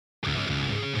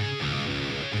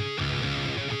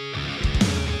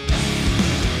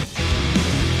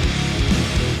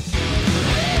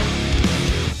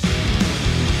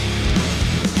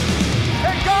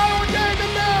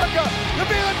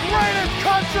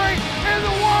country in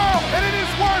the world, and it is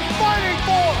worth fighting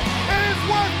for, and it's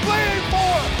worth bleeding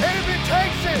for, and if it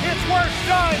takes it, it's worth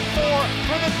dying for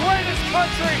the greatest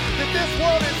country that this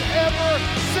world has ever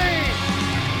seen.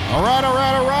 All right.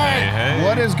 Hey.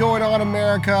 What is going on,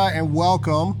 America, and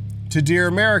welcome to Dear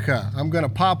America. I'm going to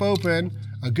pop open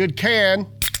a good can.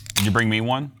 Did you bring me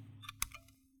one?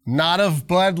 Not of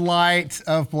Bud Light,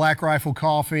 of Black Rifle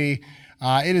Coffee.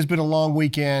 It has been a long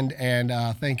weekend, and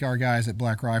thank our guys at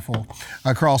Black Rifle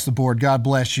across the board. God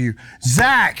bless you.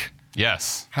 Zach!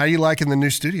 Yes. How you liking the new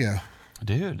studio?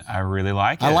 Dude, I really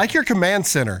like it. I like your command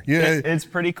center. It's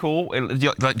pretty cool.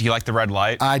 Do you like the red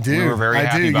light? I do. We were very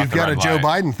happy about You've the got red a Joe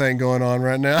light. Biden thing going on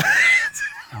right now.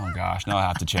 Oh gosh, now I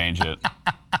have to change it.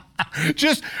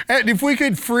 Just if we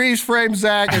could freeze frame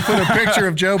Zach and put a picture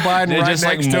of Joe Biden It right just,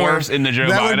 next like, to him, morphs into Joe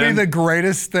that would be Biden. the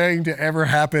greatest thing to ever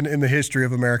happen in the history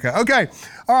of America. Okay,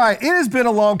 all right. It has been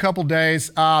a long couple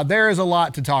days. There is a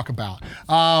lot to talk about.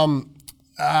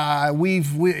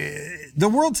 The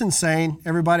world's insane,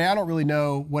 everybody. I don't really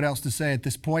know what else to say at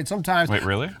this point. Sometimes, Wait,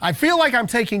 really? I feel like I'm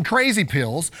taking crazy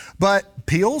pills, but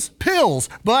pills.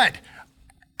 But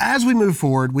as we move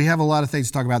forward, we have a lot of things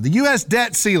to talk about. The U.S.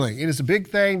 debt ceiling. It is a big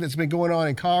thing that's been going on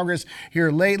in Congress here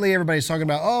lately. Everybody's talking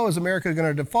about, is America going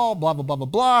to default? Blah, blah, blah, blah,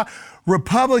 blah.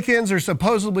 Republicans are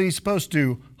supposedly supposed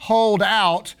to hold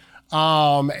out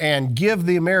and give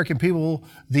the American people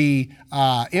the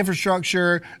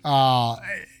infrastructure,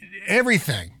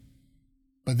 everything.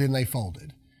 But then they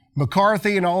folded.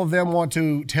 McCarthy and all of them want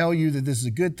to tell you that this is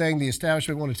a good thing. The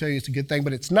establishment want to tell you it's a good thing,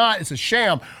 but it's not. It's a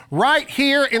sham. Right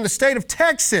here in the state of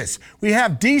Texas, we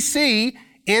have D.C.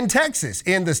 in Texas,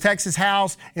 in the Texas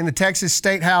House, in the Texas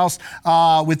State House,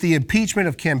 with the impeachment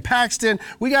of Ken Paxton.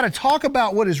 We got to talk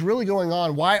about what is really going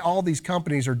on, why all these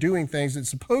companies are doing things that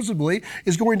supposedly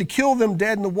is going to kill them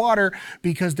dead in the water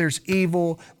because there's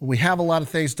evil. We have a lot of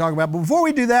things to talk about. But before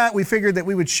we do that, we figured that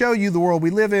we would show you the world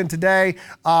we live in today.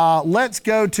 Let's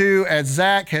go to, as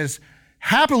Zach has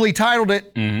happily titled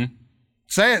it. Mm-hmm.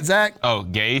 Say it, Zach. Oh,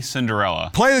 Gay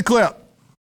Cinderella. Play the clip.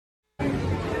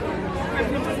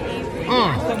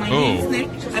 So my name's Nick.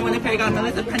 I'm one of Fairy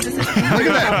Godmother's apprentices. Look at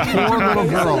that poor little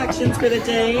girl. Selections for the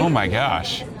day. Oh my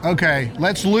gosh. Okay,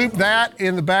 let's loop that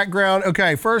in the background.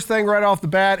 Okay, first thing right off the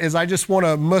bat is I just want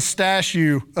to mustache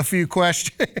you a few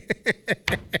questions.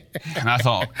 And I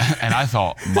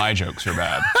thought my jokes were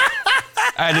bad.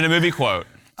 I did a movie quote.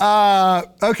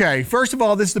 Okay, first of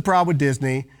all, this is the problem with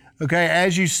Disney. Okay,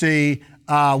 as you see,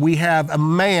 we have a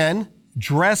man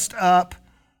dressed up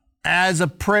as a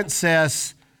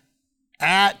princess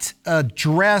at a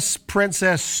dress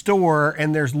princess store,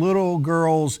 and there's little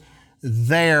girls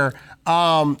there.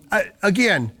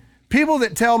 Again, people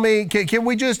that tell me, can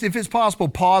we just, if it's possible,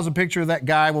 pause a picture of that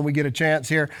guy when we get a chance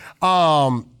here?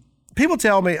 People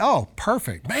tell me,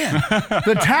 perfect. Man,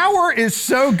 the tower is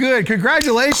so good.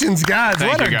 Congratulations, guys.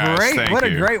 Thank you, guys. What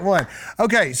a great one.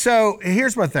 Okay, so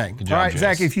here's my thing. Good job, all right, Jace.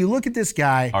 Zach, if you look at this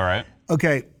guy, All right.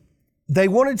 okay, they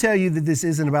want to tell you that this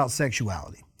isn't about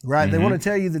sexuality, right? Mm-hmm. They want to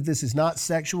tell you that this is not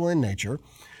sexual in nature.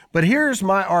 But here's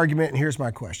my argument and here's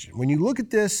my question. When you look at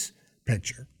this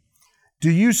picture, do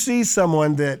you see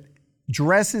someone that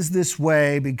dresses this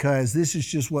way because this is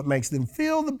just what makes them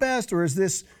feel the best, or is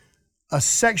this a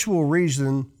sexual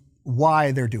reason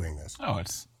why they're doing this? Oh,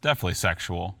 it's definitely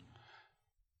sexual.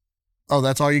 Oh,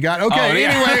 that's all you got? Okay, Oh, yeah.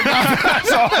 anyway.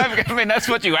 I mean, that's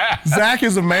what you asked. Zach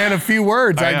is a man of few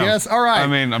words, I am. guess. All right. I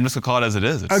mean, I'm just going to call it as it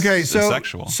is. Okay, It's so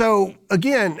sexual. So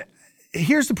again,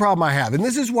 here's the problem I have, and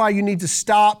this is why you need to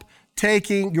stop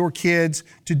taking your kids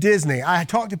to Disney. I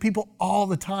talk to people all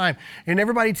the time, and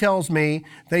everybody tells me,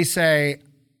 they say,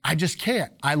 I just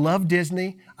can't. I love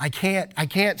Disney. I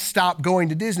can't stop going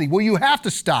to Disney. Well, you have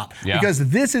to stop because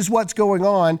this is what's going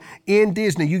on in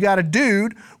Disney. You got a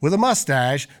dude with a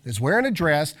mustache that's wearing a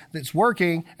dress that's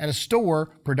working at a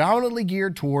store predominantly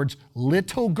geared towards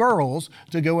little girls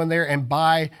to go in there and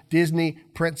buy Disney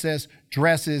princess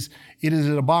dresses. It is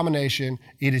an abomination.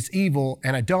 It is evil.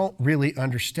 And I don't really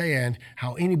understand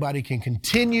how anybody can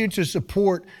continue to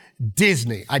support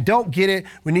Disney. I don't get it.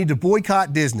 We need to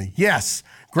boycott Disney. Yes.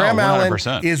 Graham Allen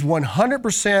 100%. is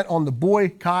 100% on the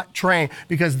boycott train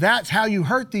because that's how you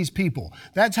hurt these people.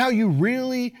 That's how you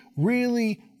really,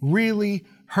 really, really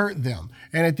hurt them.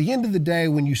 And at the end of the day,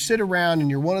 when you sit around and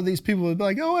you're one of these people that be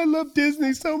like, oh, I love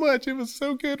Disney so much. It was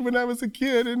so good when I was a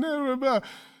kid and blah, blah, blah.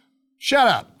 Shut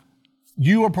up.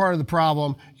 You are part of the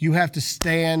problem. You have to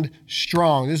stand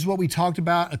strong. This is what we talked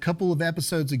about a couple of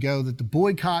episodes ago, that the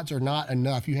boycotts are not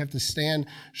enough. You have to stand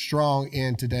strong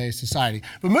in today's society.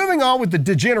 But moving on with the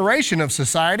degeneration of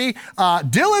society,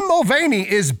 Dylan Mulvaney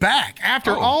is back.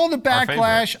 After all the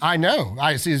backlash, I know,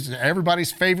 he's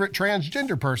everybody's favorite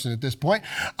transgender person at this point.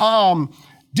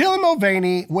 Dylan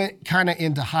Mulvaney went kind of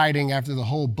into hiding after the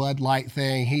whole Bud Light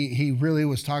thing. He really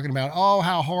was talking about,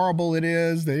 how horrible it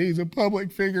is that he's a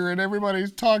public figure and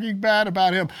everybody's talking bad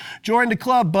about him. Join the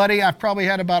club, buddy. I've probably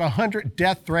had about 100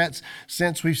 death threats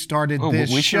since we started this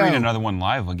show. We should read another one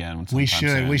live again. We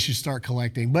should start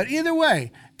collecting. But either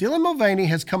way, Dylan Mulvaney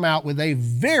has come out with a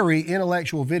very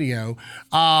intellectual video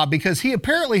because he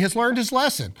apparently has learned his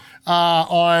lesson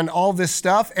on all this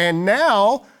stuff. And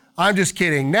now... I'm just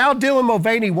kidding. Now Dylan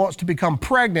Mulvaney wants to become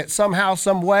pregnant somehow,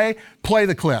 some way. Play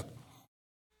the clip.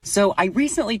 So I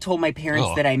recently told my parents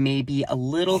that I may be a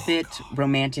little bit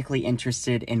romantically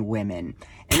interested in women.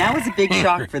 And that was a big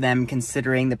shock for them,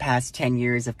 considering the past 10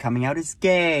 years of coming out as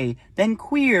gay, then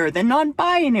queer, then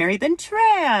non-binary, then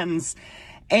trans.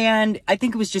 And I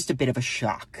think it was just a bit of a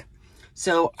shock.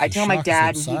 So I tell my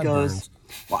dad, and he goes,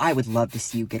 well, I would love to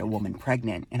see you get a woman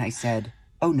pregnant. And I said,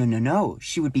 oh, no.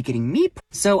 She would be getting me.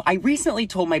 So I recently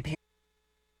told my parents.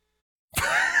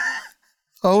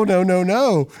 Oh,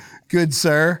 no. Good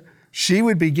sir. She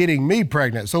would be getting me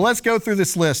pregnant. So let's go through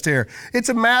this list here. It's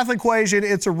a math equation.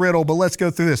 It's a riddle, but let's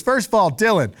go through this. First of all,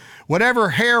 Dylan, whatever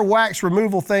hair wax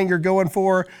removal thing you're going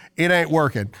for, it ain't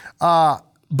working. But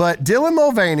Dylan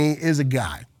Mulvaney is a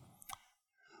guy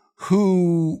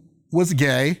who was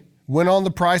gay, went on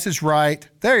The Price is Right.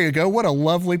 There you go. What a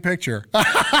lovely picture.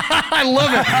 I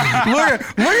love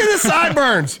it. Look at the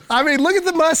sideburns. I mean, look at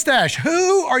the mustache.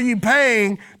 Who are you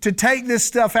paying to take this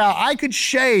stuff out? I could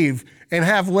shave and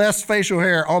have less facial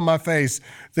hair on my face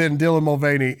than Dylan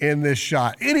Mulvaney in this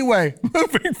shot. Anyway,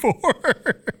 moving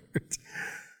forward.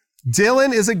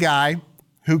 Dylan is a guy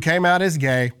who came out as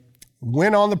gay,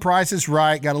 went on The Price is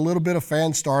Right, got a little bit of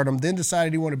fan stardom, then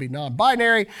decided he wanted to be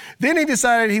non-binary. Then he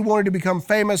decided he wanted to become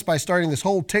famous by starting this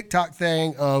whole TikTok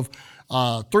thing of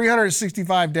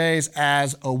 365 days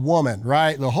as a woman,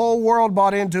 right? The whole world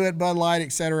bought into it, Bud Light,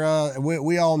 etc.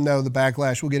 We all know the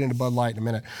backlash. We'll get into Bud Light in a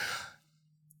minute.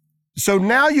 So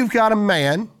now you've got a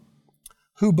man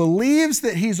who believes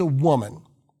that he's a woman,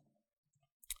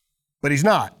 but he's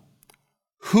not,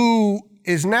 who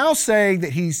is now saying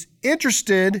that he's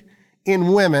interested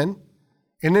in women,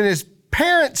 and then his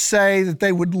parents say that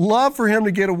they would love for him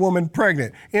to get a woman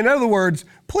pregnant. In other words,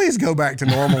 please go back to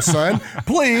normal, son.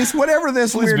 Please, whatever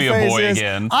this weird phase is.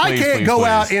 Again. I can't go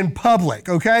out in public,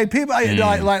 okay? People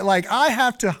like I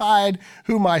have to hide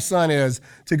who my son is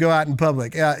to go out in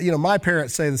public. My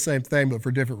parents say the same thing, but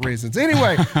for different reasons.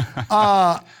 Anyway,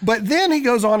 but then he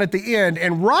goes on at the end,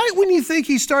 and right when you think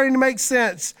he's starting to make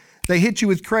sense, they hit you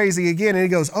with crazy again, and he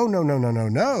goes, oh,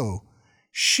 no.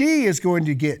 She is going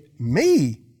to get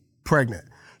me pregnant.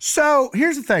 So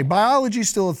here's the thing. Biology is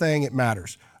still a thing. It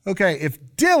matters. Okay, if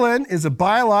Dylan is a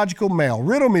biological male,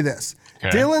 riddle me this. Okay.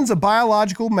 Dylan's a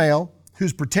biological male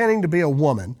who's pretending to be a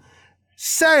woman,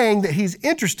 saying that he's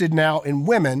interested now in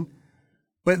women,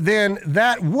 but then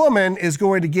that woman is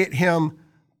going to get him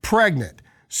pregnant.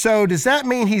 So does that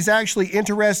mean he's actually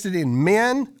interested in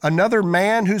men, another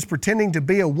man who's pretending to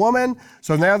be a woman?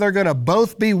 So now they're going to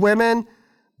both be women,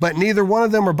 but neither one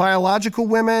of them are biological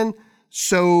women.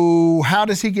 So how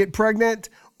does he get pregnant?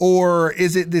 Or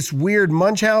is it this weird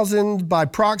Munchausen by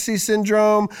proxy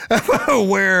syndrome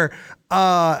where,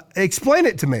 explain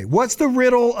it to me. What's the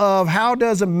riddle of how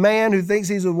does a man who thinks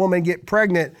he's a woman get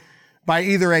pregnant by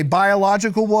either a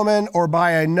biological woman or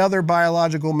by another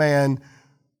biological man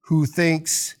who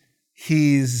thinks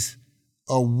he's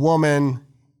a woman?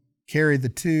 Carry the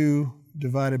 2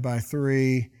 divided by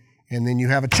 3, and then you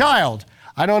have a child.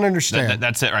 I don't understand.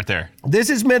 That's it right there. This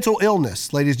is mental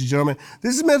illness, ladies and gentlemen.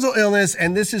 This is mental illness,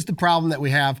 and this is the problem that we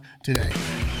have today.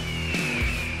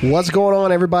 What's going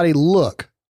on, everybody?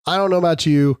 Look, I don't know about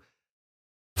you.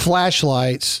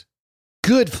 Flashlights,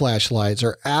 good flashlights,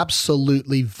 are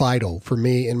absolutely vital for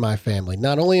me and my family.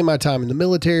 Not only in my time in the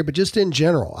military, but just in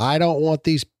general. I don't want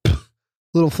these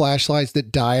little flashlights that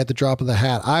die at the drop of the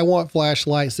hat. I want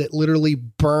flashlights that literally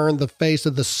burn the face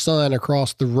of the sun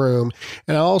across the room.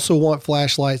 And I also want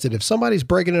flashlights that if somebody's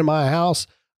breaking into my house,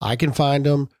 I can find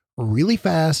them really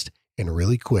fast and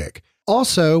really quick.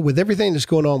 Also, with everything that's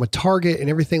going on with Target and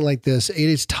everything like this, it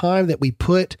is time that we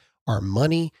put our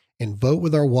money and vote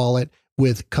with our wallet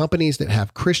with companies that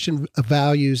have Christian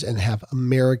values and have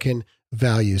American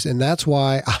values. And that's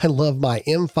why I love my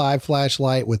M5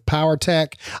 flashlight with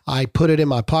PowerTech. I put it in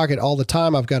my pocket all the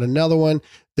time. I've got another one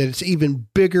that it's even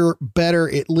bigger, better.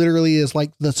 It literally is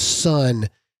like the sun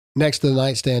next to the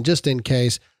nightstand, just in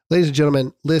case. Ladies and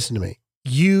gentlemen, listen to me.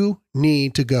 You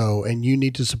need to go and you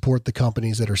need to support the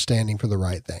companies that are standing for the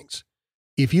right things.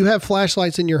 If you have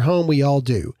flashlights in your home, we all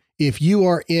do. If you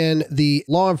are in the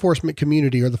law enforcement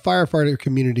community or the firefighter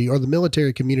community or the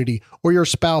military community or your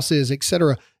spouse is,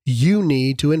 etc., you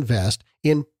need to invest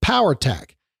in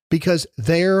PowerTech because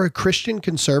they're a Christian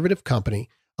conservative company,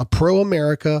 a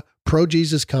pro-America,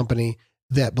 pro-Jesus company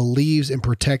that believes in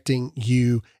protecting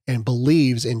you and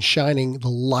believes in shining the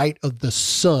light of the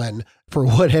sun for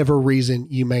whatever reason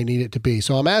you may need it to be.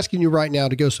 So I'm asking you right now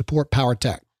to go support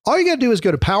PowerTech. All you got to do is go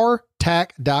to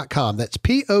powertac.com. That's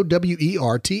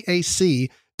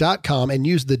POWERTAC.com and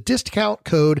use the discount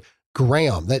code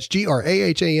GRAHAM. That's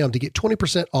GRAHAM to get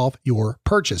 20% off your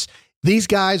purchase. These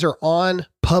guys are on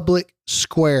public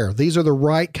square. These are the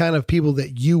right kind of people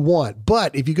that you want.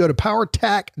 But if you go to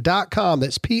powertac.com,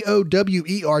 that's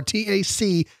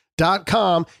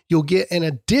POWERTAC.com, you'll get an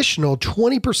additional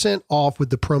 20% off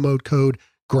with the promo code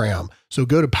GRAHAM. So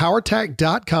go to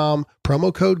powertac.com,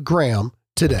 promo code GRAHAM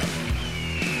today.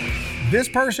 This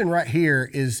person right here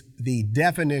is the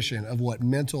definition of what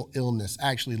mental illness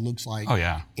actually looks like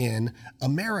in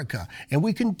America. And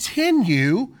we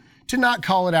continue to not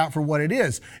call it out for what it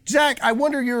is. Zach, I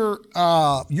wonder your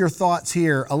thoughts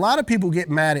here. A lot of people get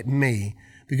mad at me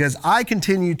because I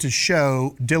continue to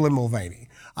show Dylan Mulvaney.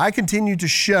 I continue to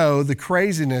show the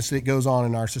craziness that goes on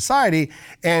in our society.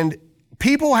 And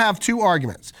people have two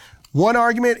arguments. One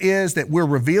argument is that we're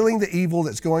revealing the evil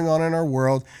that's going on in our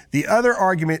world. The other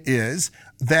argument is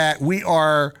that we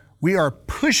are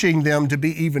pushing them to be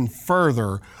even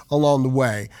further along the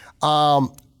way.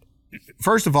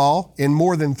 First of all, in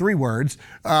more than 3 words,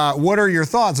 what are your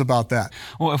thoughts about that?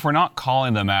 Well, if we're not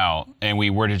calling them out and we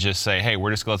were to just say, hey,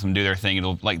 we're just going to let them do their thing,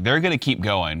 they're going to keep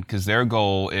going because their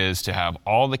goal is to have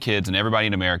all the kids and everybody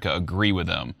in America agree with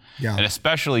them. Yeah. And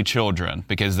especially children,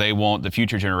 because they want the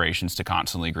future generations to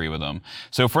constantly agree with them.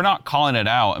 So if we're not calling it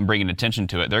out and bringing attention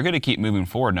to it, they're going to keep moving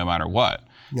forward no matter what.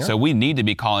 Yeah. So we need to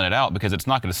be calling it out because it's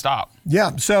not going to stop.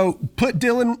 Yeah. So put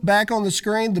Dylan back on the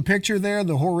screen, the picture there,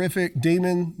 the horrific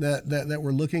demon that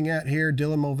we're looking at here,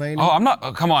 Dylan Mulvaney. Oh, I'm not.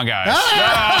 Oh, come on, guys.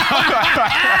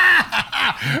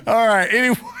 All right.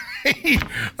 Anyway.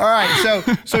 All right.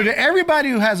 So to everybody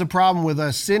who has a problem with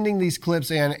us sending these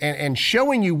clips in and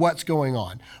showing you what's going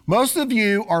on, most of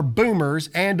you are boomers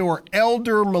and or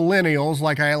elder millennials,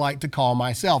 like I like to call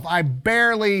myself. I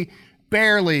barely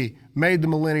made the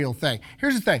millennial thing.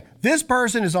 Here's the thing. This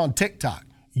person is on TikTok.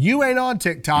 You ain't on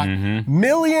TikTok. Mm-hmm.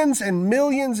 Millions and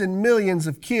millions and millions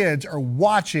of kids are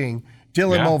watching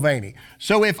Dylan Mulvaney.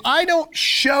 So if I don't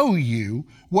show you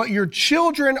what your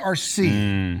children are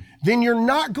seeing, then you're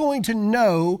not going to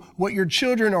know what your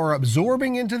children are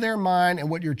absorbing into their mind and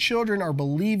what your children are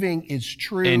believing is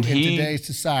true in today's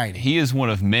society. He is one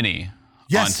of many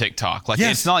on TikTok.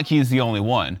 It's not like he's the only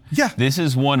one. Yeah. This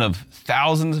is one of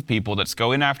thousands of people that's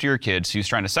going after your kids, who's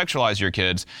trying to sexualize your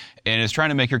kids, and is trying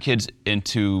to make your kids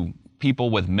into people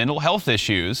with mental health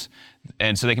issues,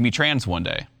 and so they can be trans one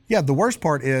day. Yeah, the worst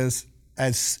part is,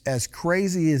 as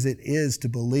crazy as it is to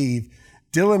believe,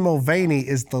 Dylan Mulvaney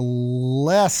is the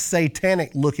less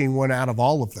satanic looking one out of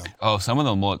all of them. Oh, some of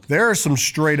them look. There are some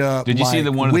straight up Did you see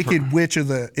the one Wicked Witch of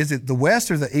the, is it the West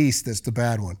or the East that's the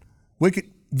bad one?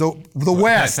 The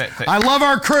West. I love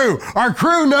our crew. Our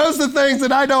crew knows the things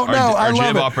that I don't know. I love it. Our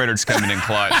jib operator's coming in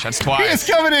clutch. That's twice. He's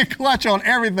coming in clutch on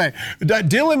everything.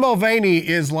 Dylan Mulvaney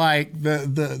is like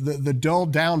the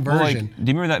dulled down version. Well,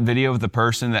 do you remember that video of the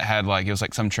person that had it was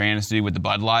like some trans dude with the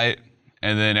Bud Light?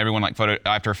 And then everyone photo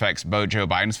After Effects Joe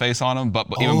Biden's face on him. But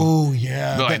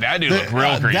that dude looked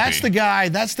real creepy. That's the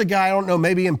guy. I don't know.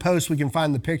 Maybe in post we can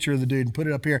find the picture of the dude and put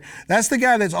it up here. That's the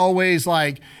guy that's always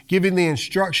giving the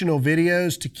instructional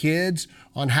videos to kids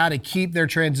on how to keep their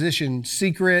transition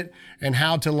secret and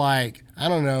how to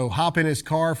hop in his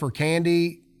car for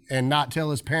candy and not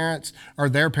tell his parents or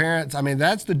their parents. I mean,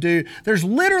 that's the dude. There's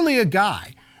literally a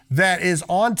guy that is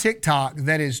on TikTok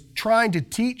that is trying to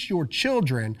teach your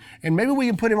children, and maybe we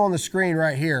can put him on the screen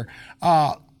right here,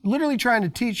 literally trying to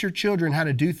teach your children how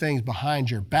to do things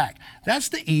behind your back. That's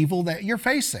the evil that you're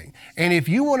facing. And if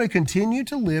you want to continue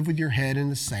to live with your head in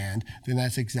the sand, then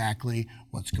that's exactly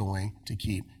what's going to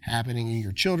keep happening. And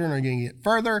your children are going to get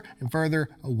further and further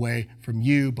away from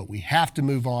you, but we have to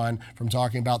move on from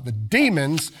talking about the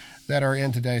demons that are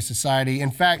in today's society. In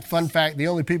fact, fun fact, the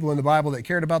only people in the Bible that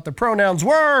cared about the pronouns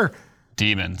were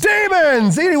Demons.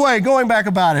 Anyway, going back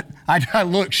about it, I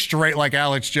look straight like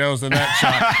Alex Jones in that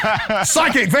shot.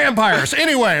 Psychic vampires.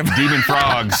 Anyway. Demon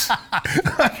frogs.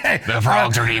 Okay. The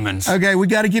frogs are demons. Okay, we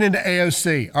got to get into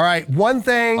AOC. All right, one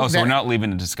thing. Oh, so we're not leaving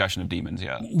the discussion of demons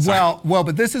yet. Well,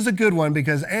 but this is a good one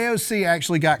because AOC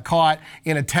actually got caught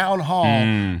in a town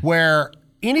hall where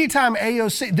anytime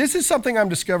AOC, this is something I'm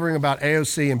discovering about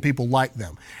AOC and people like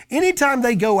them. Anytime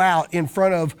they go out in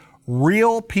front of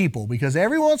real people, because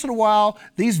every once in a while,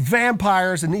 these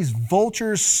vampires and these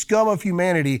vultures, scum of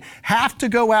humanity, have to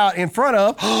go out in front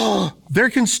of their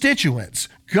constituents.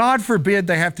 God forbid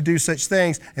they have to do such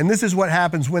things. And this is what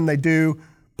happens when they do.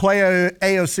 Play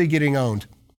AOC getting owned.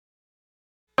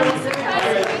 So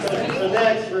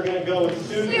next, we're going to go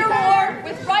with nuclear war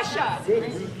with Russia.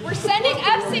 We're sending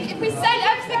F-16. If we send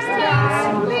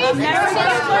F-16s,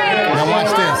 now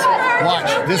watch this.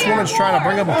 Watch. This woman's trying to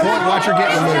bring up a point. Watch her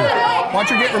get removed. Watch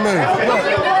her get removed. Look.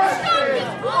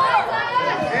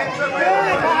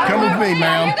 Come with me,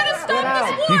 ma'am.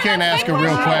 You can't ask a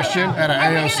real question at an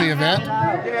AOC event.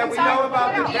 Yeah, we know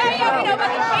about the chamber. Yeah, we know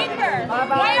about the chamber.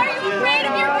 Why are you afraid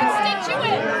of your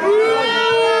constituents?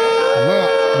 Look,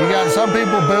 you got some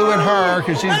people booing her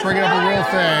because she's bringing up a real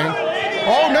thing.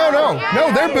 Oh,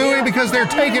 no, they're booing because they're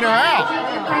taking her out.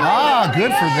 Ah,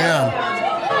 good for them.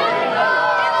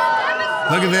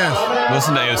 Look at this.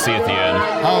 Listen to AOC at the end.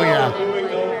 Oh, yeah.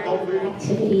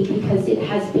 Activity because it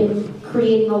has been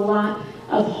creating a lot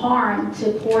of harm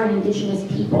to poor and indigenous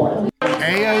people.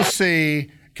 AOC,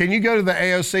 can you go to the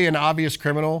AOC an obvious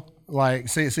criminal? Like,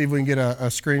 see if we can get a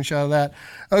screenshot of that.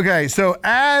 Okay, so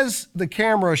as the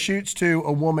camera shoots to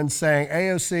a woman saying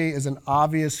AOC is an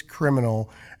obvious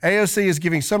criminal, AOC is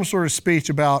giving some sort of speech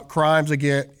about crimes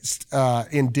against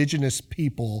indigenous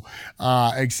people,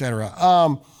 etc.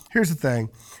 Here's the thing.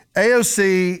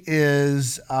 AOC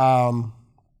is,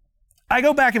 I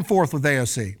go back and forth with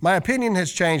AOC. My opinion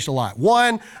has changed a lot.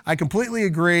 One, I completely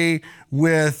agree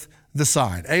with the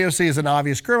side. AOC is an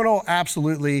obvious criminal,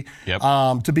 absolutely. Yep.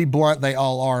 To be blunt, they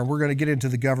all are. And we're going to get into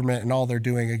the government and all they're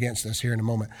doing against us here in a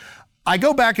moment. I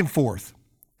go back and forth.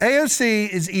 AOC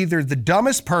is either the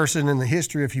dumbest person in the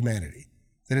history of humanity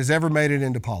that has ever made it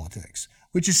into politics,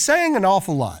 which is saying an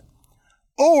awful lot,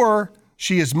 or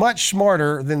she is much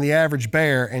smarter than the average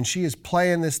bear, and she is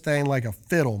playing this thing like a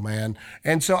fiddle, man.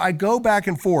 And so I go back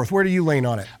and forth. Where do you lean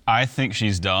on it? I think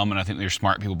she's dumb, and I think there's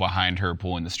smart people behind her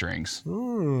pulling the strings.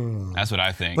 That's what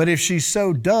I think. But if she's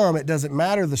so dumb, it doesn't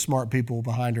matter the smart people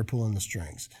behind her pulling the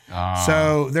strings.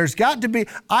 So there's got to be,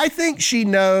 I think she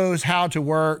knows how to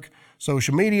work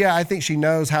social media. I think she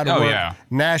knows how to work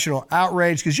national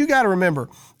outrage. Because you got to remember,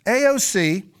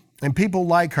 AOC and people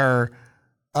like her,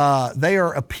 they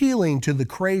are appealing to the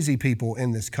crazy people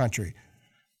in this country.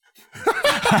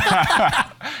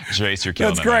 Jace, you're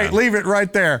killing That's great. Man. Leave it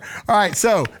right there. All right,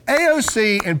 so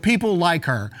AOC and people like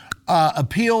her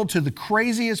appeal to the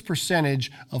craziest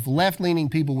percentage of left-leaning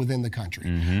people within the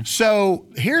country. So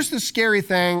here's the scary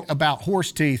thing about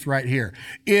horse teeth right here,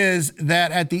 is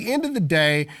that at the end of the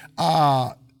day,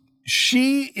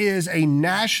 she is a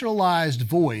nationalized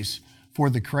voice for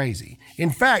the crazy. In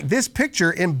fact, this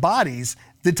picture embodies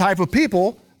the type of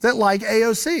people that like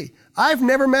AOC. I've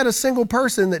never met a single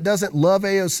person that doesn't love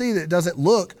AOC that doesn't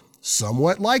look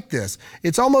somewhat like this.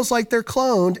 It's almost like they're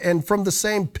cloned and from the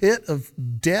same pit of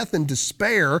death and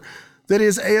despair that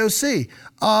is AOC.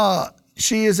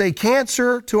 She is a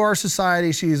cancer to our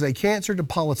society. She is a cancer to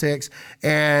politics,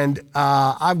 and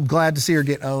I'm glad to see her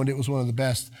get owned. It was one of the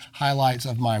best highlights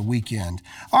of my weekend.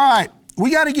 All right, we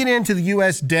got to get into the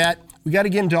U.S. debt. We got to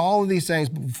get into all of these things.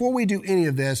 But before we do any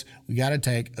of this, we got to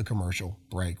take a commercial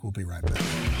break. We'll be right back.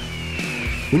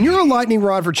 When you're a lightning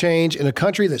rod for change in a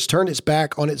country that's turned its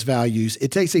back on its values,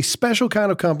 it takes a special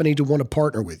kind of company to want to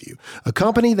partner with you. A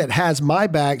company that has my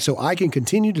back so I can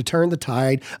continue to turn the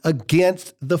tide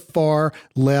against the far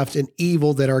left and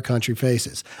evil that our country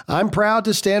faces. I'm proud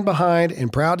to stand behind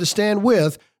and proud to stand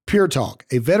with Pure Talk,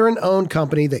 a veteran-owned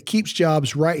company that keeps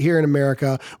jobs right here in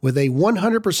America with a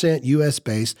 100%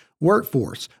 U.S.-based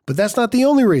workforce. But that's not the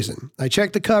only reason. I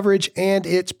checked the coverage and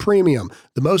it's premium,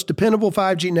 the most dependable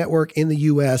 5G network in the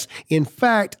U.S. In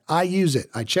fact, I use it.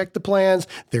 I checked the plans.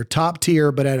 They're top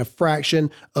tier, but at a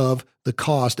fraction of the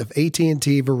cost of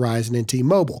AT&T, Verizon, and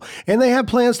T-Mobile. And they have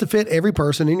plans to fit every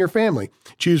person in your family.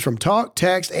 Choose from talk,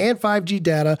 text, and 5G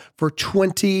data for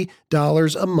 $20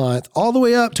 a month, all the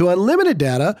way up to unlimited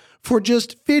data for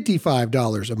just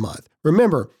 $55 a month.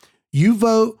 Remember, you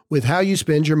vote with how you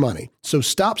spend your money. So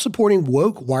stop supporting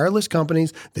woke wireless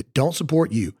companies that don't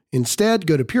support you. Instead,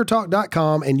 go to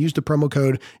puretalk.com and use the promo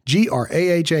code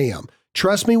GRAHAM.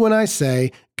 Trust me when I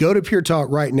say, go to Pure Talk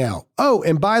right now. Oh,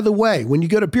 and by the way, when you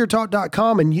go to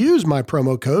puretalk.com and use my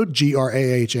promo code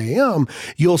GRAHAM,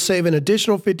 you'll save an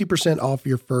additional 50% off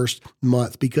your first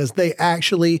month because they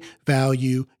actually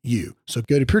value you. So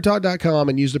go to puretalk.com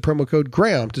and use the promo code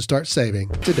Graham to start saving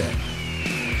today.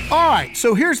 All right,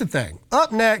 so here's the thing.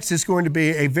 Up next is going to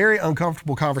be a very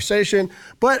uncomfortable conversation,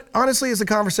 but honestly, it's a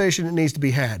conversation that needs to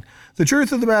be had. The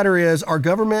truth of the matter is our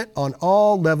government on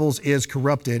all levels is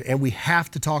corrupted, and we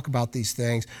have to talk about these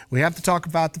things. We have to talk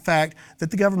about the fact that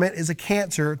the government is a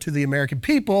cancer to the American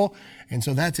people, and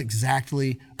so that's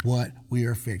exactly what we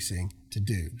are fixing to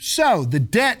do. So the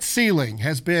debt ceiling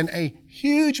has been a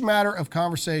huge matter of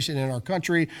conversation in our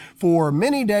country for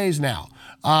many days now.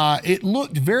 It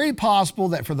looked very possible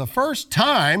that for the first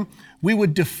time we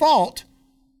would default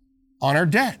on our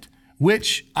debt,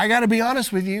 which I got to be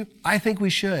honest with you, I think we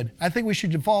should. I think we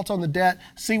should default on the debt,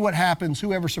 see what happens.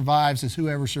 Whoever survives is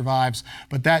whoever survives.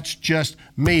 But that's just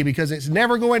me because it's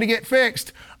never going to get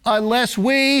fixed unless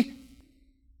we...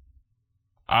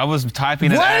 I was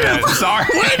typing it out. Sorry.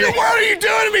 What in the world are you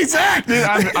doing to me, Zach? Dude,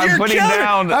 I'm putting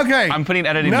down. Okay. I'm putting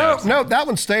editing notes. No, that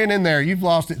one's staying in there. You've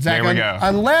lost it, Zach. There we go.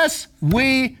 Unless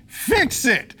we fix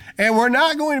it. And we're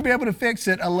not going to be able to fix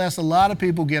it unless a lot of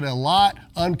people get a lot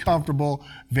uncomfortable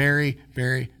very,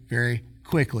 very, very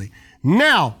quickly.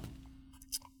 Now,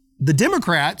 the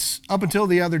Democrats, up until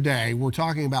the other day, were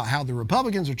talking about how the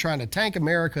Republicans are trying to tank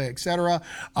America, et cetera,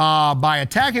 by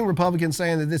attacking Republicans,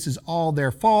 saying that this is all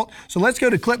their fault. So let's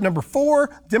go to clip number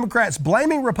 4. Democrats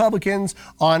blaming Republicans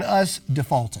on us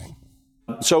defaulting.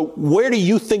 So where do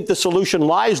you think the solution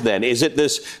lies then? Is it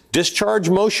this discharge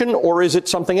motion or is it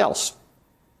something else?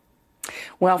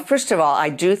 Well, first of all, I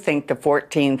do think the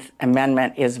 14th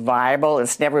Amendment is viable.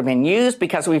 It's never been used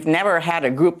because we've never had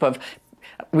a group of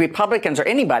Republicans or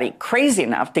anybody crazy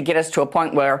enough to get us to a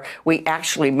point where we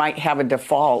actually might have a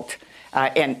default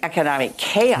and economic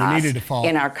chaos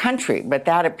in our country. But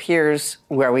that appears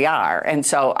where we are. And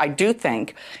so I do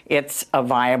think it's a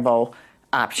viable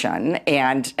option.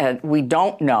 And we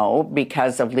don't know,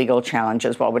 because of legal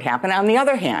challenges, what would happen. On the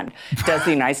other hand, does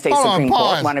the United States Supreme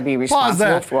Court want to be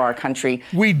responsible for our country?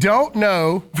 We don't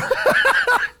know.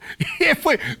 These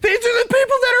are the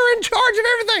people that are in charge of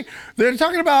everything. They're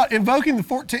talking about invoking the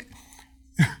 14th.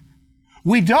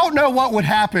 We don't know what would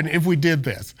happen if we did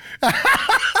this.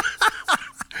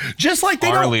 Just like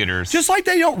they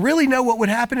don't really know what would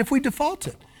happen if we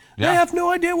defaulted. Yeah. They have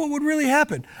no idea what would really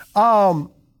happen.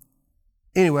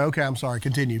 Anyway, okay, I'm sorry.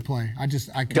 Continue, play.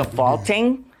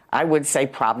 Defaulting, I would say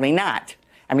probably not.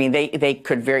 I mean, they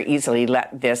could very easily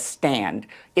let this stand.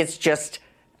 It's just,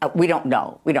 we don't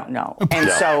know. We don't know. And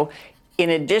so, in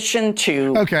addition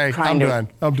to I'm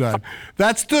done.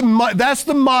 That's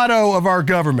the motto of our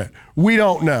government. We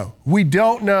don't know. We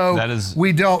don't know.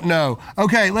 We don't know.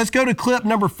 Okay, let's go to clip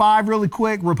number 5 really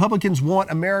quick. Republicans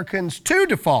want Americans to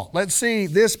default. Let's see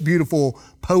this beautiful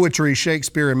poetry,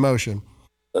 Shakespeare in motion.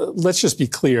 Let's just be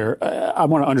clear. I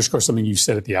want to underscore something you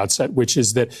said at the outset, which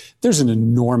is that there's an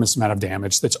enormous amount of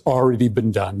damage that's already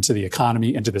been done to the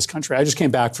economy and to this country. I just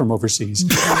came back from overseas,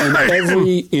 and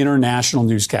every international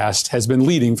newscast has been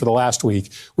leading for the last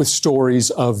week with stories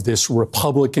of this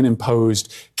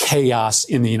Republican-imposed chaos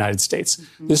in the United States.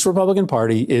 Mm-hmm. This Republican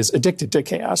Party is addicted to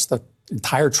chaos. The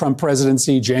entire Trump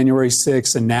presidency, January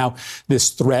 6th, and now this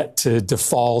threat to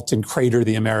default and crater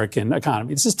the American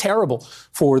economy. This is terrible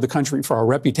for the country, for our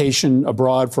reputation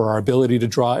abroad, for our ability to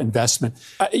draw investment.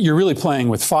 You're really playing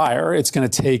with fire. It's going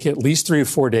to take at least 3 or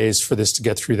 4 days for this to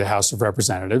get through the House of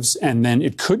Representatives, and then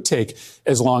it could take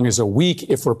as long as a week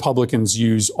if Republicans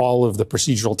use all of the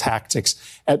procedural tactics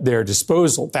at their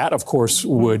disposal. That, of course,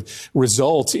 would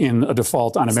result in a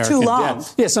default on American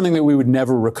debt. Yeah, something that we would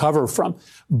never recover from.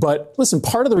 But listen,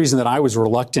 part of the reason that I was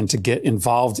reluctant to get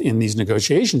involved in these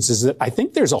negotiations is that I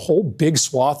think there's a whole big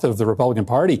swath of the Republican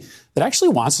Party that actually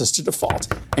wants us to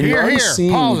default. And you're already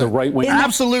seeing the right wing.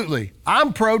 Absolutely.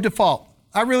 I'm pro default.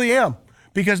 I really am.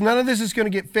 Because none of this is going to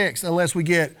get fixed unless we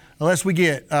get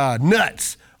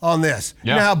nuts on this.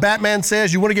 Yeah. You know how Batman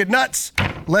says, you want to get nuts?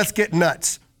 Let's get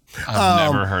nuts.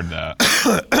 I've never heard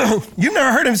that. You've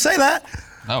never heard him say that?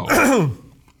 No.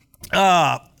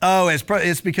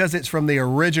 It's because it's from the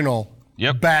original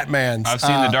Batman. I've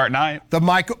seen The Dark Knight.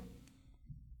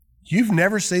 You've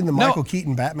never seen the Michael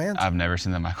Keaton Batman? I've never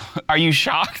seen the Michael. Are you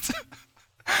shocked?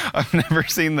 I've never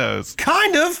seen those.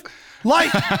 Kind of.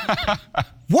 Like,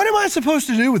 what am I supposed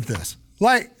to do with this?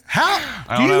 Like, how?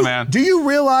 I don't know, man. Do you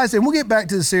realize, and we'll get back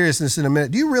to the seriousness in a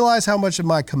minute, do you realize how much of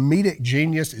my comedic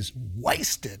genius is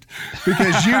wasted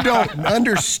because you don't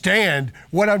understand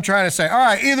what I'm trying to say? All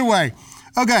right, either way.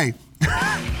 Okay.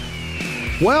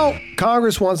 Well,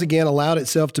 Congress once again allowed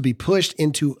itself to be pushed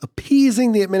into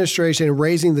appeasing the administration and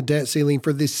raising the debt ceiling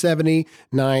for the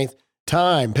 79th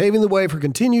time, paving the way for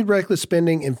continued reckless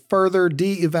spending and further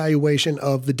de-evaluation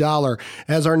of the dollar.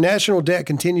 As our national debt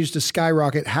continues to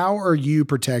skyrocket, how are you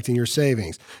protecting your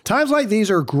savings? Times like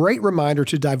these are a great reminder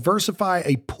to diversify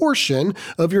a portion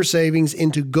of your savings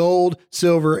into gold,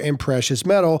 silver, and precious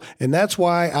metal, and that's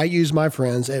why I use my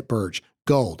friends at Birch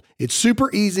Gold. It's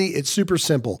super easy. It's super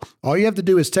simple. All you have to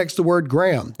do is text the word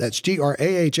Graham, that's Graham,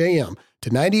 to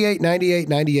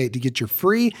 989898 to get your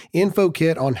free info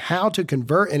kit on how to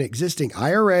convert an existing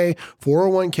IRA,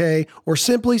 401k, or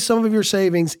simply some of your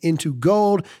savings into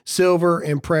gold, silver,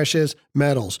 and precious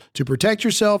metals. To protect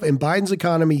yourself in Biden's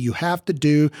economy, you have to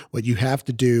do what you have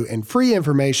to do, and free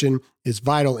information is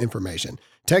vital information.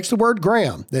 Text the word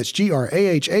Graham, that's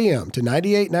Graham, to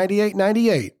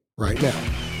 989898 right now.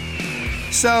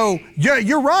 So, yeah,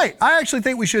 you're right. I actually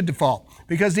think we should default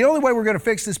because the only way we're going to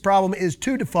fix this problem is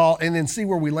to default and then see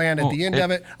where we land at the end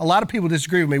of it. A lot of people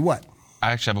disagree with me. What?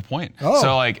 I actually have a point. Oh.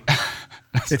 So, like...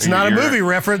 It's not a movie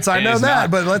reference. I know that,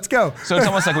 but let's go. So it's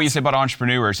almost like what you say about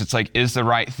entrepreneurs. It's like, is the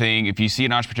right thing, if you see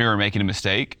an entrepreneur making a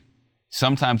mistake,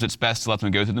 sometimes it's best to let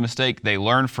them go through the mistake. They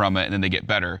learn from it and then they get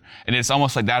better. And it's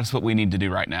almost like that's what we need to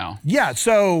do right now. Yeah,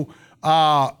 so...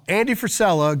 Andy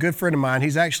Frisella, a good friend of mine,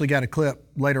 he's actually got a clip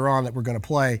later on that we're going to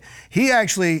play. He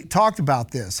actually talked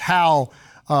about this, how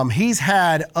he's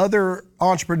had other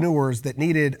entrepreneurs that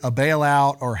needed a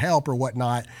bailout or help or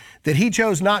whatnot that he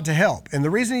chose not to help. And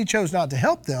the reason he chose not to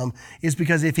help them is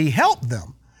because if he helped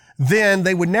them, then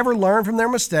they would never learn from their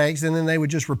mistakes, and then they would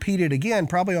just repeat it again,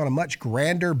 probably on a much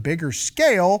grander, bigger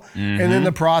scale, and then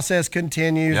the process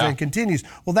continues and continues.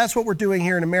 Well, that's what we're doing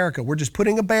here in America. We're just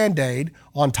putting a Band-Aid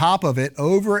on top of it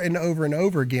over and over and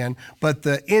over again, but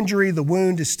the injury, the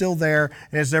wound is still there,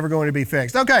 and it's never going to be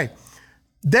fixed. Okay,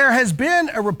 there has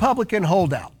been a Republican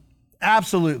holdout,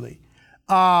 absolutely.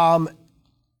 But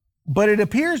it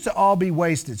appears to all be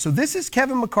wasted. So this is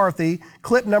Kevin McCarthy,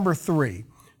 clip number 3.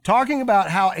 Talking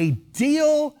about how a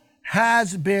deal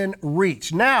has been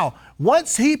reached. Now,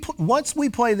 once we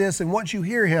play this and once you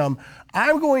hear him,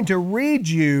 I'm going to read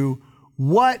you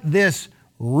what this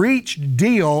reached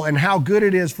deal and how good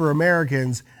it is for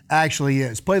Americans actually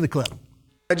is. Play the clip.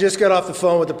 I just got off the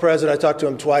phone with the president. I talked to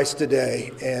him twice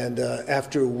today, and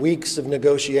after weeks of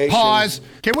negotiations... Pause.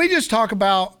 Can we just talk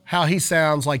about how he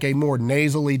sounds like a more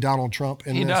nasally Donald Trump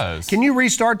in this? He does. Can you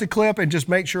restart the clip and just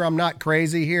make sure I'm not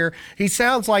crazy here? He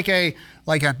sounds like a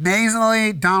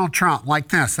nasally Donald Trump, like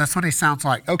this. That's what he sounds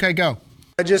like. Okay, go.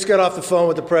 I just got off the phone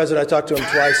with the president. I talked to him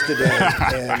twice today.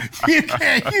 And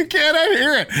you can't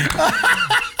hear it.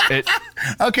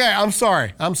 Okay, I'm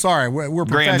sorry. We're professionals.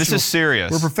 Graham, this is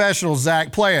serious. We're professionals,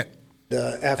 Zach. Play it.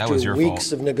 After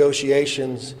weeks of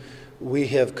negotiations, we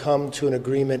have come to an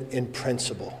agreement in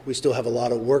principle. We still have a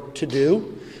lot of work to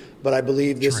do, but I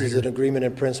believe this is an agreement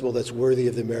in principle that's worthy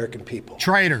of the American people.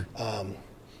 Traitor.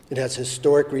 It has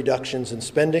historic reductions in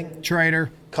spending. Traitor.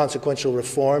 Consequential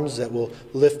reforms that will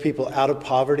lift people out of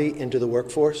poverty into the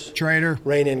workforce. Traitor.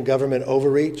 Rein in government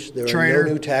overreach. There Traitor. are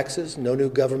no new taxes, no new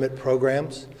government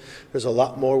programs. There's a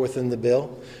lot more within the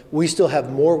bill. We still have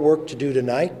more work to do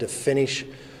tonight to finish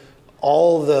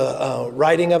all the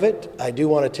writing of it. I do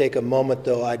want to take a moment,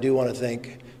 though. I do want to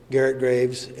thank Garrett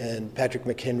Graves and Patrick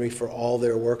McHenry for all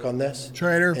their work on this.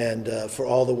 Traitor. And for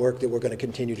all the work that we're going to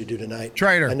continue to do tonight.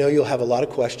 Traitor. I know you'll have a lot of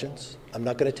questions. I'm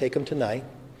not going to take them tonight.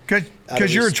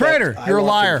 Because you're a traitor. You're a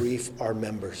liar. I want to brief our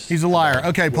members. He's a liar.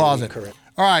 Okay, pause it.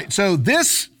 All right, so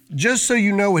this, just so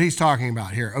you know what he's talking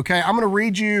about here, okay? I'm going to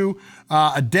read you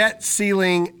a debt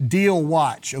ceiling deal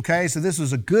watch, okay? So this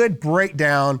was a good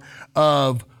breakdown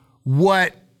of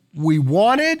what we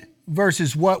wanted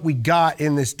versus what we got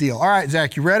in this deal. All right,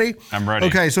 Zach, you ready? I'm ready.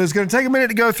 Okay, so it's going to take a minute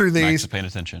to go through these. Max is paying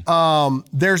attention.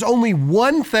 There's only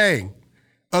one thing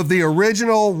of the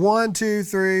original 1, 2,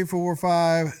 3, 4,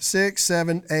 5, 6,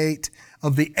 7, 8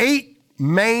 of the 8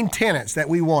 main tenets that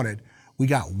we wanted. We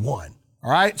got one.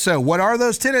 All right, so what are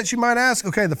those tenets, you might ask?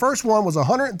 Okay, the first one was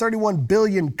 $131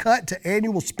 billion cut to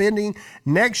annual spending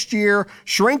next year,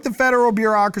 shrink the federal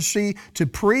bureaucracy to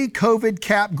pre-COVID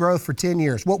cap growth for 10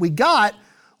 years. What we got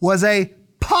was a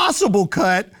possible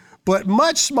cut, but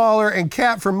much smaller and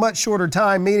capped for much shorter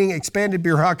time, meaning expanded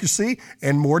bureaucracy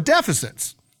and more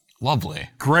deficits. Lovely.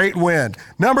 Great win.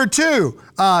 Number 2,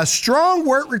 strong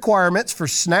work requirements for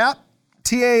SNAP,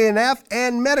 TANF,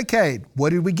 and Medicaid.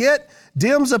 What did we get?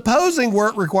 Dems opposing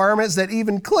work requirements that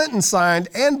even Clinton signed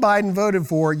and Biden voted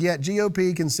for, yet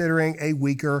GOP considering a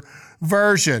weaker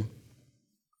version.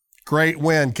 Great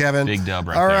win, Kevin. Big dub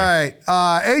right there. All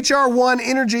right. HR 1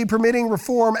 energy permitting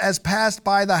reform as passed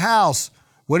by the House.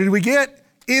 What did we get?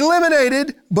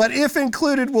 eliminated, but if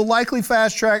included, will likely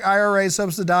fast-track IRA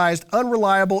subsidized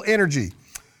unreliable energy.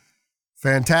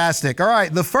 Fantastic. All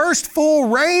right, the first full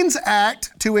REINS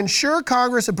Act to ensure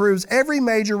Congress approves every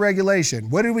major regulation.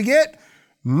 What did we get?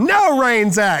 No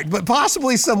REINS Act, but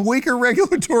possibly some weaker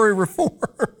regulatory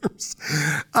reforms.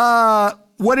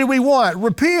 What did we want?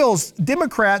 Repeals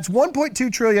Democrats'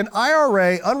 $1.2 trillion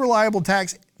IRA unreliable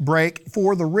tax break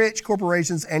for the rich,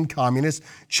 corporations, and communist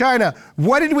China.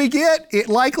 What did we get? It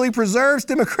likely preserves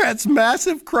Democrats'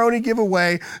 massive crony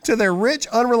giveaway to their rich,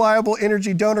 unreliable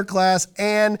energy donor class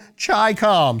and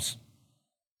Chi-Coms.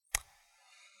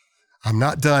 I'm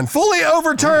not done. Fully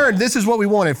overturned. This is what we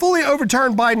wanted. Fully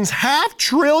overturned Biden's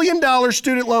 $500 billion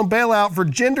student loan bailout for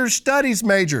gender studies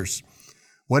majors.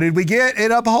 What did we get? It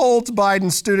upholds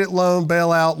Biden's student loan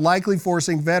bailout, likely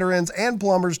forcing veterans and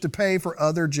plumbers to pay for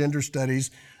other gender studies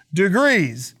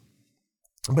degrees.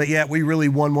 But yet we really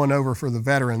won one over for the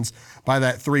veterans by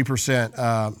that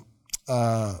 3%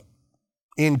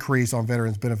 increase on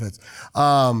veterans benefits.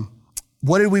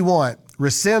 What did we want?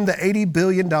 Rescind the $80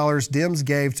 billion Dems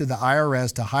gave to the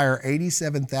IRS to hire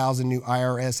 87,000 new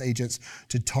IRS agents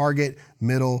to target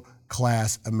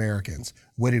middle-class Americans.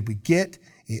 What did we get?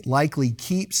 It likely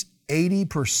keeps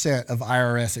 80% of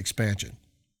IRS expansion.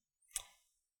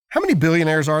 How many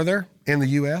billionaires are there in the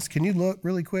U.S.? Can you look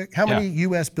really quick? How many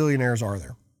U.S. billionaires are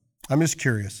there? I'm just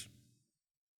curious.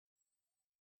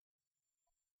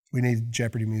 We need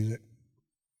Jeopardy music.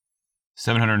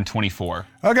 724.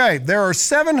 Okay, there are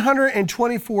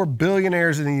 724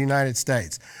 billionaires in the United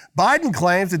States. Biden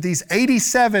claims that these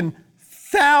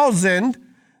 87,000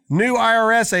 new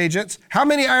IRS agents, how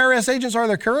many IRS agents are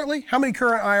there currently? How many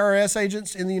current IRS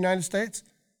agents in the United States?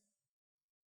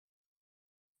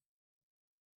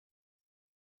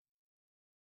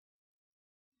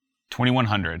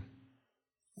 $2,100.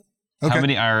 Okay. How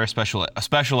many IRS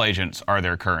special agents are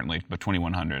there currently? But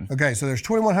 2,100. Okay, so there's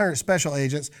 2,100 special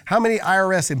agents. How many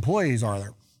IRS employees are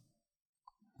there?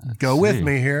 Go with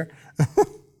me here.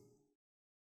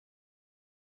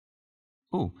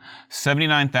 Ooh,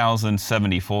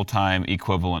 79,070 full-time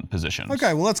equivalent positions.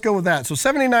 Okay, well, let's go with that. So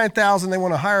 79,000, they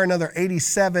want to hire another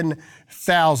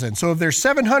 87,000. So if there's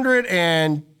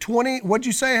 720, what'd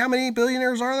you say? How many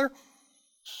billionaires are there?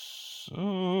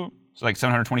 So it's like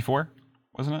 724,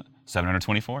 wasn't it?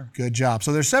 724. Good job.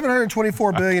 So there's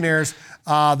 724 billionaires.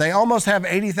 They almost have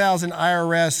 80,000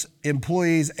 IRS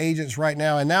employees, agents right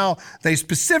now. And now they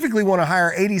specifically want to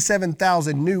hire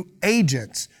 87,000 new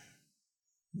agents.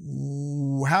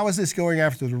 How is this going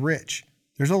after the rich?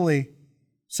 There's only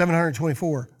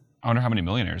 724. I wonder how many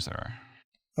millionaires there are.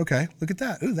 Okay, look at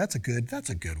that. Ooh, that's a good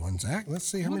one, Zach. Let's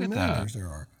see how many millionaires there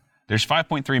are. There's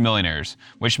 5.3 millionaires,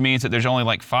 which means that there's only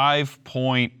like so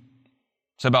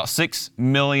about 6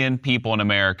 million people in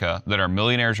America that are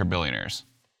millionaires or billionaires.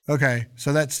 Okay,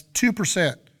 so that's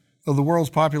 2% of the world's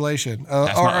population.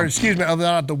 Excuse me,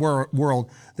 not the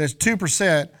world. That's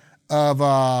 2% of,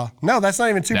 no, that's not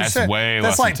even 2%. That's way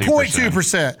that's less like than 2%.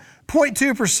 0.2%.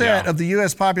 0.2% of the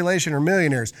U.S. population are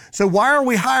millionaires. So why are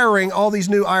we hiring all these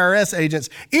new IRS agents?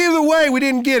 Either way, we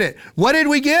didn't get it. What did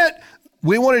we get?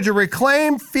 We wanted to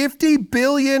reclaim $50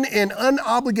 billion in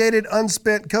unobligated,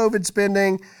 unspent COVID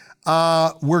spending.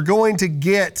 We're going to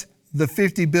get the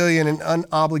 $50 billion in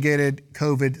unobligated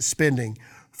COVID spending.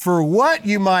 For what,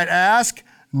 you might ask?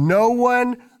 No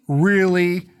one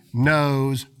really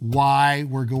knows why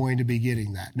we're going to be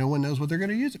getting that. No one knows what they're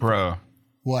going to use it for. Bro.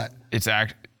 What?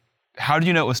 How did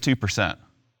you know it was 2%?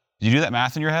 Did you do that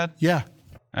math in your head? Yeah.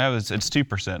 It's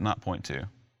 2%, not 0.2.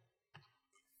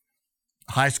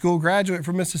 High school graduate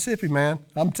from Mississippi, man.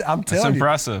 I'm telling you. That's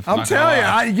impressive. I'm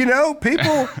telling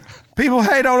you. People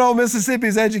hate on old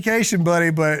Mississippi's education, buddy,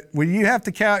 but when you have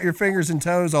to count your fingers and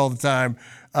toes all the time,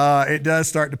 it does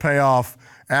start to pay off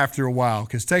after a while,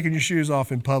 because taking your shoes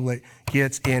off in public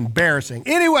gets embarrassing.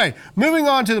 Anyway, moving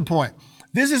on to the point.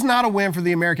 This is not a win for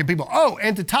the American people. Oh,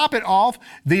 and to top it off,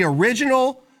 the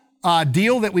original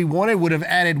deal that we wanted would have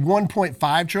added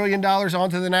 $1.5 trillion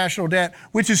onto the national debt,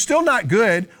 which is still not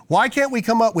good. Why can't we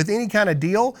come up with any kind of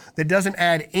deal that doesn't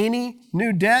add any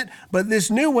new debt? But this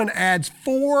new one adds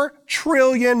 $4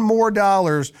 trillion more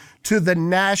dollars to the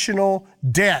national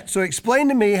debt. So explain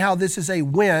to me how this is a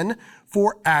win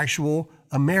for actual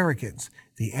Americans.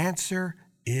 The answer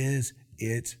is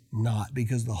it's not,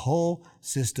 because the whole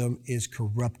system is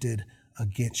corrupted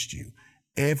against you.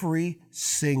 Every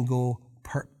single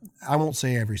I won't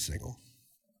say every single.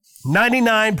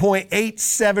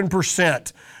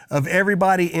 99.87% of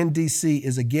everybody in D.C.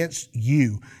 is against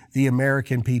you, the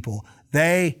American people.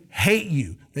 They hate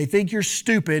you. They think you're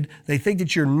stupid. They think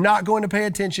that you're not going to pay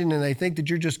attention, and they think that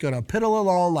you're just going to piddle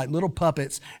along like little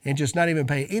puppets and just not even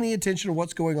pay any attention to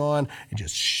what's going on and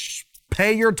just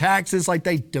pay your taxes like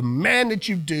they demand that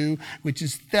you do, which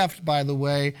is theft, by the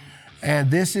way.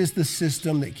 And this is the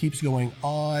system that keeps going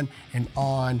on and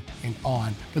on and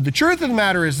on. But the truth of the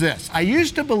matter is this. I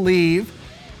used to believe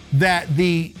that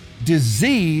the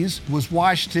disease was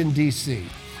Washington, D.C.,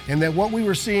 and that what we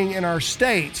were seeing in our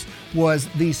states was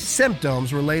these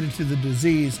symptoms related to the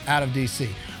disease out of D.C.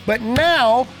 But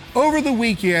now, over the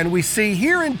weekend, we see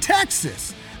here in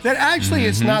Texas that actually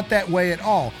it's not that way at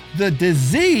all. The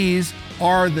disease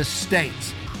are the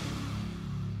states.